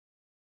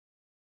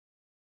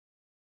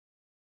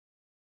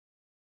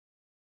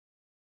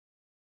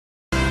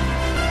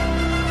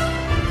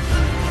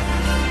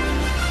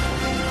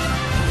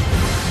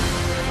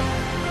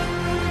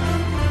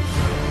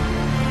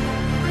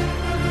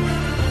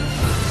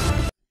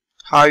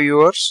Hi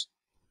viewers,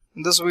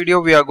 in this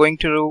video we are going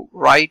to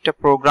write a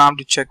program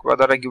to check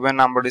whether a given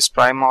number is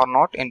prime or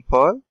not in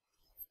Perl.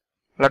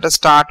 Let us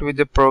start with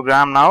the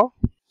program now.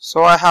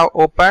 So I have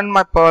opened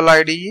my Perl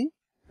IDE,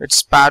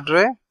 it's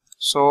Padre.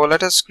 So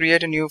let us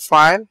create a new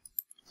file,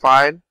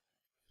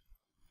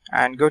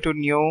 and go to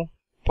new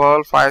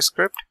Perl file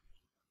script.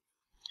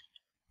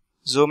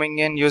 Zooming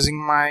in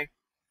using my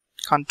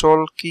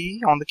control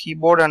key on the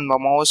keyboard and the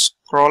mouse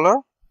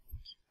scroller,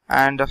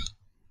 and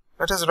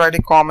let us write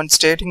a comment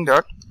stating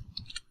that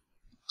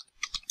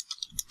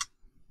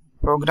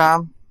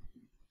program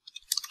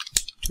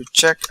to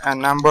check a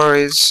number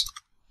is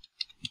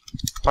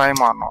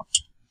prime or not.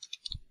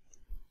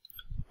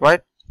 Right?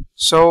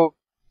 So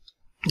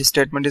this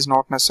statement is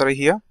not necessary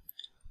here.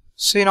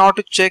 So in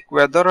order to check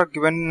whether a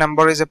given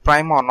number is a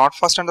prime or not,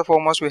 first and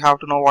foremost we have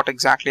to know what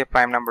exactly a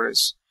prime number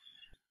is.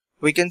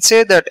 We can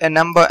say that a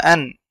number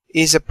n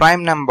is a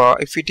prime number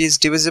if it is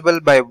divisible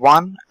by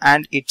 1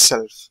 and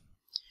itself,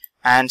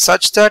 and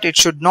such that it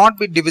should not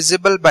be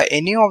divisible by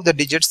any of the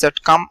digits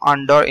that come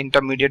under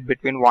intermediate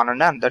between 1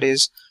 and n, that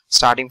is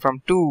starting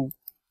from 2,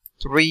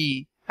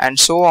 3 and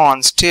so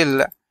on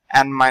till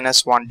n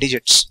minus 1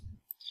 digits.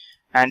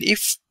 And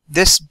if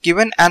this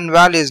given n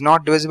value is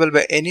not divisible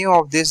by any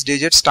of these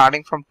digits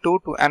starting from 2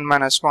 to n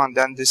minus 1,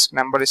 then this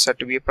number is said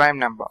to be a prime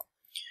number.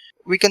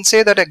 We can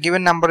say that a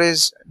given number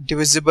is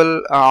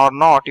divisible or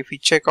not if we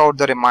check out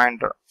the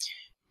remainder.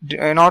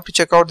 In order to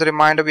check out the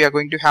remainder, we are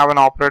going to have an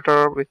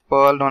operator with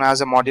Perl known as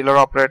a modular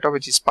operator,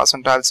 which is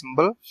percentile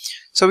symbol.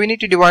 So we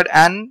need to divide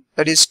n,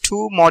 that is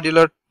n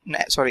modular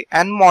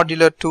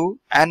 2,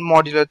 n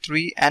modular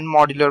 3, n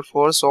modular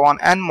 4, so on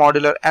n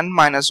modular n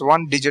minus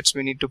 1 digits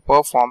we need to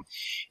perform.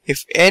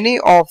 If any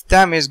of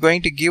them is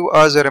going to give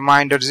us a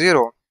remainder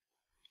 0,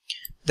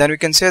 then we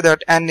can say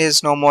that n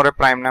is no more a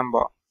prime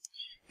number.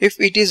 If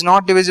it is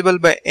not divisible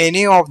by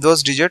any of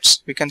those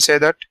digits, we can say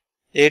that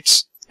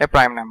it's a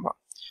prime number.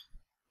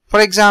 For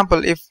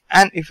example, if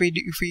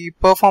we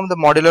perform the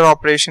modular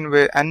operation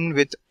with n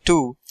with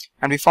 2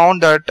 and we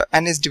found that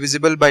n is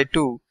divisible by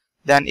 2,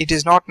 then it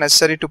is not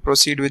necessary to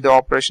proceed with the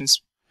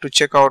operations to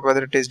check out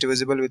whether it is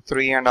divisible with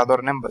 3 and other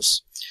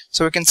numbers.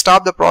 So we can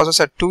stop the process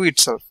at 2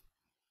 itself.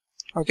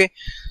 Okay,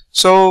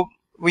 so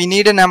we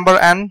need a number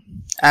n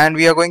and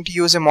we are going to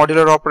use a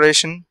modular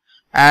operation,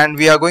 and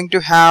we are going to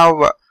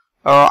have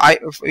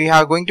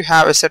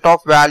a set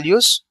of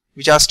values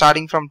which are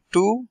starting from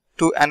 2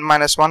 to n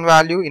minus 1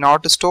 value. In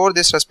order to store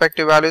this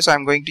respective values, I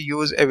am going to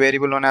use a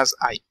variable known as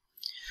I.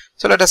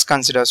 So let us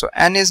consider. So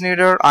n is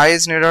needed, I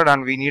is needed,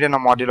 and we need a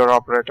modular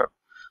operator.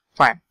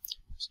 Fine.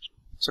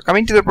 So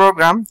coming to the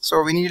program,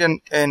 so we need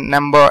a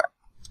number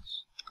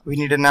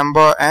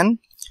n.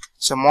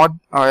 So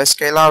a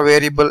scalar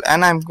variable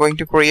n I am going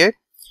to create,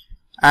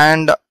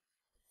 and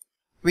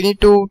we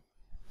need to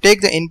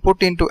take the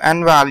input into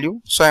n value.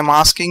 So I am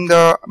asking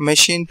the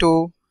machine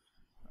to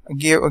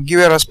give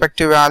a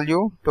respective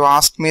value, to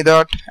ask me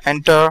that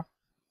enter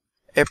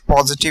a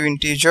positive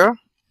integer.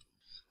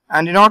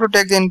 And in order to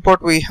take the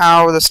input, we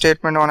have the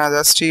statement known as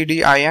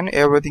stdin.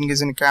 Everything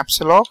is in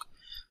caps lock,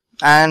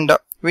 and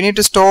we need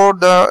to store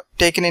the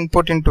taken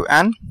input into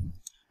n,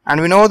 and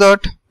we know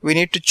that we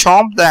need to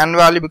chomp the n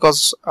value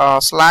because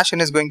slash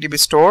n is going to be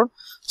stored.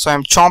 So I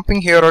am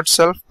chomping here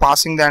itself,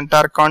 passing the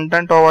entire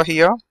content over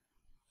here.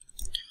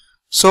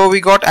 So we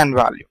got n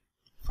value.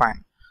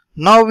 Fine.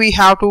 Now we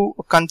have to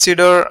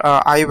consider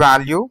I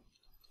value,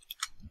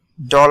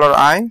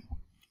 $I,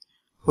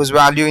 whose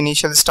value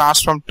initially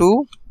starts from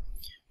 2.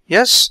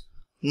 Yes.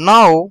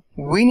 Now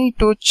we need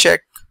to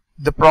check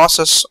the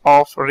process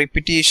of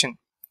repetition.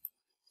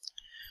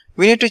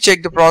 We need to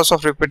check the process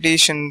of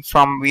repetition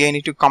from we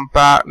need to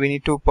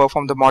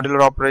perform the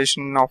modular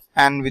operation of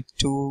n with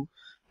 2,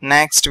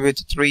 next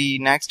with 3,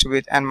 next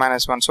with n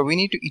minus 1. So we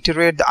need to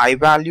iterate the I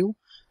value,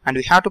 and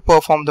we have to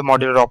perform the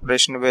modular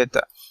operation with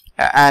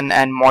n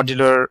and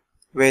modular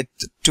with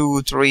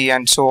 2, 3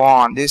 and so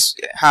on. This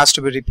has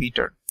to be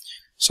repeated.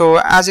 So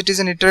as it is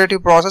an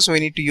iterative process, we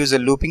need to use a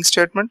looping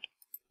statement.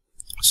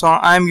 So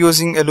I am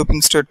using a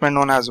looping statement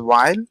known as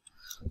while.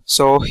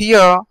 So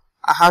here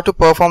I have to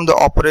perform the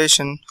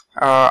operation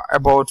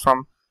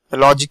from the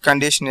logic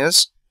condition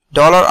is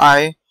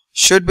 $I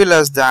should be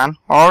less than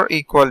or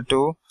equal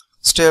to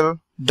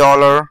still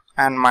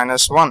 $n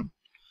minus 1.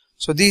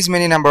 So these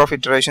many number of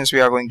iterations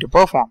we are going to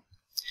perform,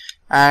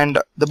 and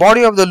the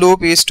body of the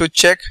loop is to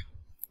check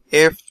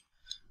if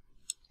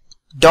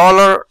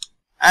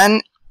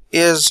 $n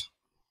is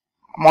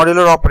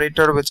modular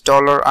operator with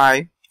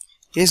 $I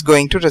is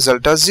going to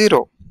result as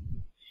 0.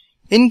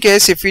 In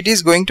case if it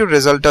is going to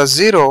result as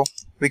 0,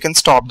 we can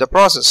stop the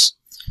process.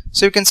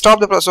 So you can stop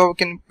the process. So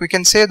we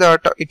can say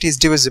that it is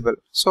divisible.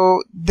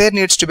 So there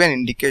needs to be an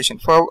indication.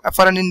 For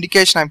an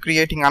indication, I am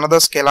creating another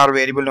scalar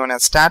variable known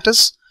as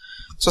status.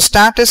 So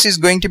status is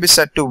going to be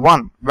set to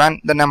 1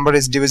 when the number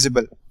is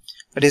divisible.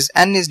 That is,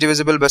 n is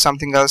divisible by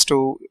something else.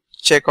 To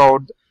check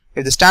out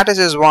if the status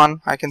is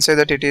 1, I can say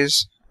that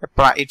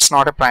it's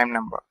not a prime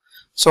number.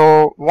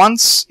 So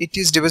once it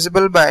is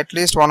divisible by at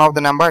least one of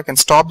the number, I can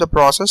stop the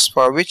process,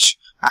 for which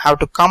I have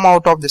to come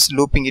out of this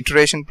looping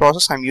iteration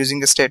process. I'm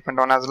using a statement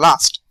known as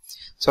last.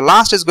 So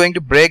last is going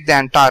to break the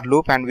entire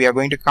loop and we are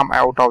going to come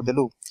out of the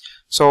loop.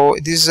 So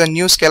this is a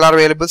new scalar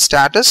variable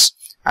status.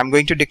 I'm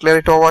going to declare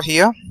it over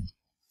here,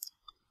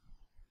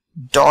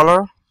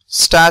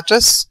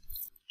 $status.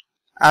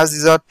 As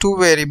these are two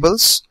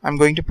variables, I'm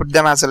going to put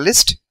them as a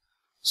list.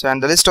 So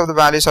and the list of the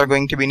values are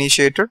going to be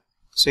initiated.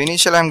 So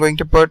initially I'm going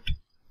to put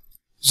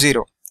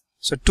 0.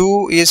 So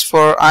 2 is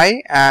for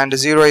I and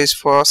 0 is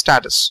for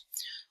status.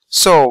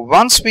 So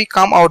once we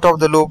come out of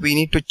the loop, we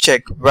need to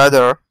check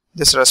whether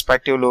this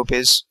respective loop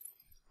is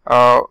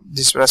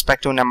this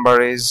respective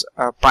number is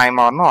prime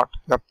or not.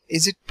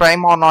 Is it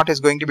prime or not is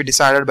going to be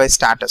decided by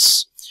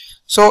status.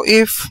 So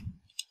if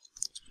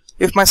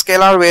my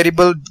scalar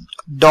variable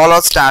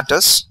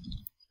 $status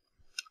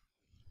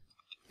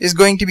is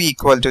going to be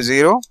equal to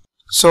 0,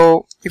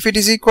 so if it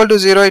is equal to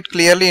 0, it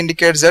clearly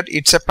indicates that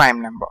it's a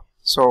prime number.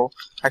 So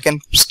I can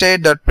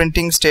state that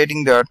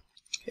stating that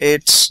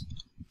it's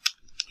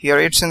here,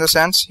 it's in the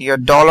sense here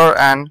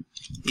 $n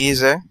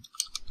is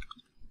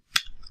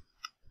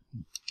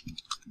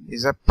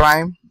a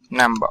prime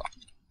number,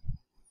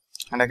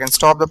 and I can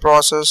stop the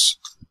process,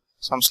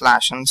 some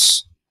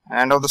slashes, and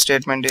end of the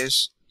statement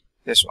is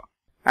this one.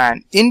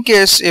 And in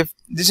case if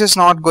this is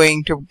not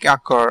going to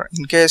occur,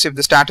 in case if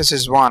the status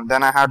is 1,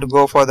 then I have to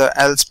go for the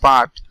else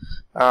part,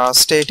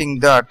 stating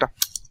that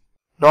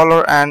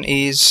 $n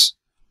is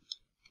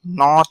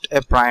not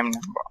a prime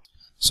number.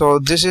 So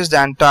this is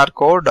the entire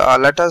code.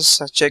 Let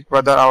us check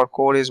whether our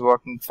code is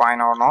working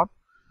fine or not.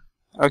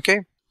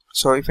 Okay,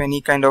 so if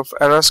any kind of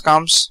errors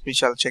comes, we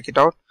shall check it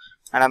out.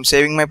 And I'm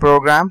saving my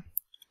program.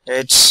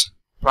 It's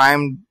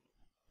prime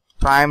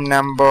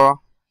number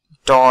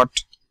dot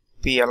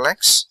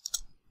plx.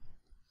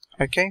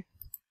 Okay,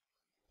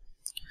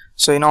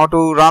 so in order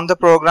to run the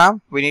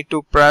program, we need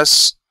to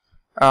press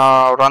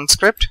run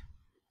script.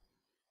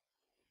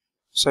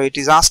 So it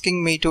is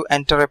asking me to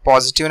enter a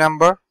positive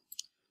number.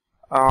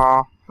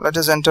 Let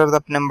us enter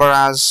the number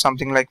as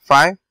something like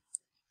 5.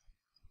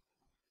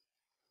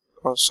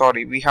 Oh,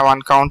 sorry, we have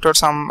encountered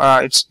some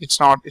it's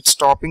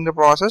stopping the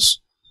process.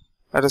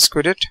 Let us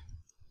quit it.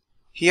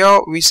 Here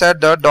we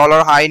said that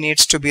 $i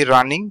needs to be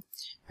running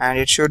and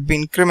it should be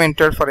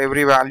incremented for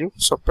every value.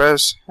 So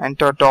press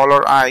enter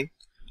 $i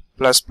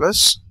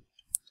 ++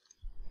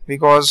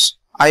 because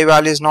I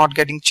value is not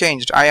getting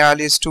changed. I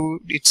value is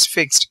 2, it's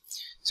fixed,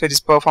 so it is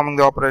performing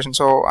the operation.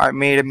 So I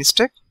made a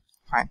mistake.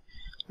 Fine.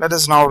 Let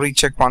us now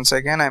recheck once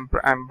again.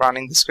 I'm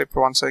running the script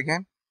once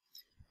again,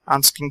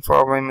 asking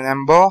for a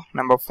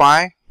number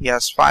 5.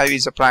 Yes, 5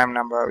 is a prime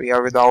number. We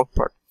are with the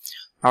output.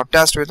 Now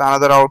test with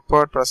another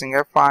output, pressing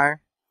F5.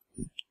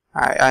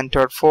 I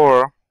entered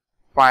 4.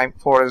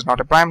 4 is not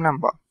a prime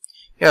number.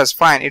 Yes,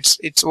 fine.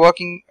 It's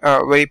working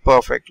very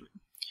perfectly.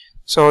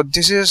 So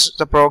this is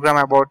the program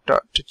about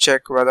to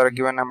check whether a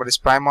given number is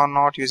prime or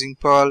not using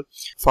Perl.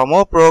 For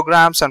more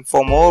programs and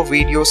for more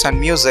videos and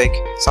music,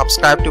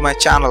 subscribe to my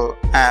channel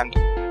and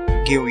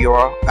give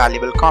your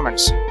valuable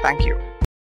comments. Thank you.